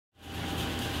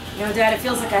You know, Dad, it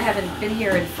feels like I haven't been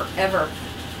here in forever.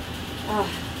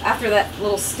 After that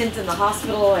little stint in the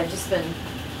hospital, I've just been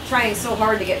trying so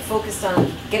hard to get focused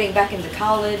on getting back into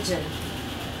college, and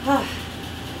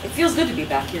it feels good to be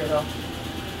back here, though.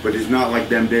 But it's not like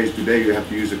them days today you have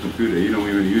to use a computer. You don't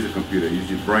even use a computer, you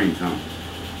use your brains, huh?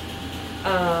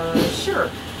 Sure.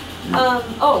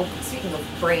 Oh, speaking of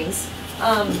brains,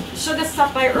 Suga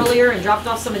stopped by earlier and dropped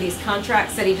off some of these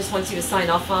contracts that he just wants you to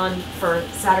sign off on for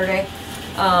Saturday.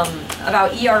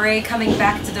 About ERA coming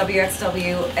back to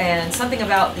WXW, and something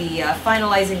about the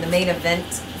finalizing the main event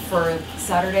for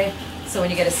Saturday. So when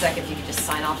you get a second, you can just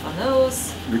sign off on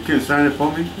those. You can't sign it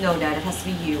for me? No, Dad, it has to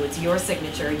be you. It's your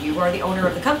signature. You are the owner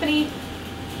of the company.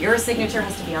 Your signature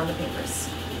has to be on the papers.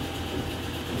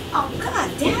 Oh,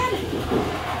 God, Dad!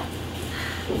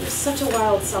 You're such a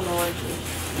wild Samoan.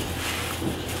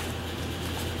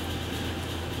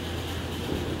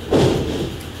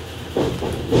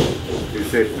 You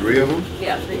said 3 of them?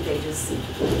 Yeah, 3 pages.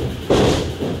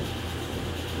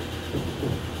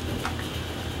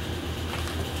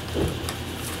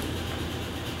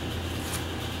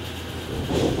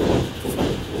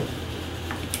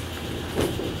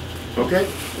 Okay.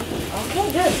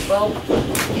 Okay, good. Well,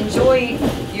 enjoy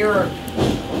your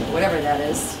whatever that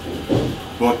is.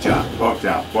 Pork chop, pork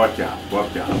chop, pork chop,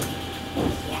 pork chop.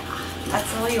 Yeah,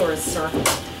 that's all yours, sir.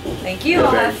 Thank you.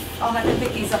 Okay. I'll have to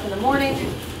pick these up in the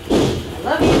morning. I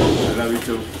love you. I love you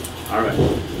too. All right.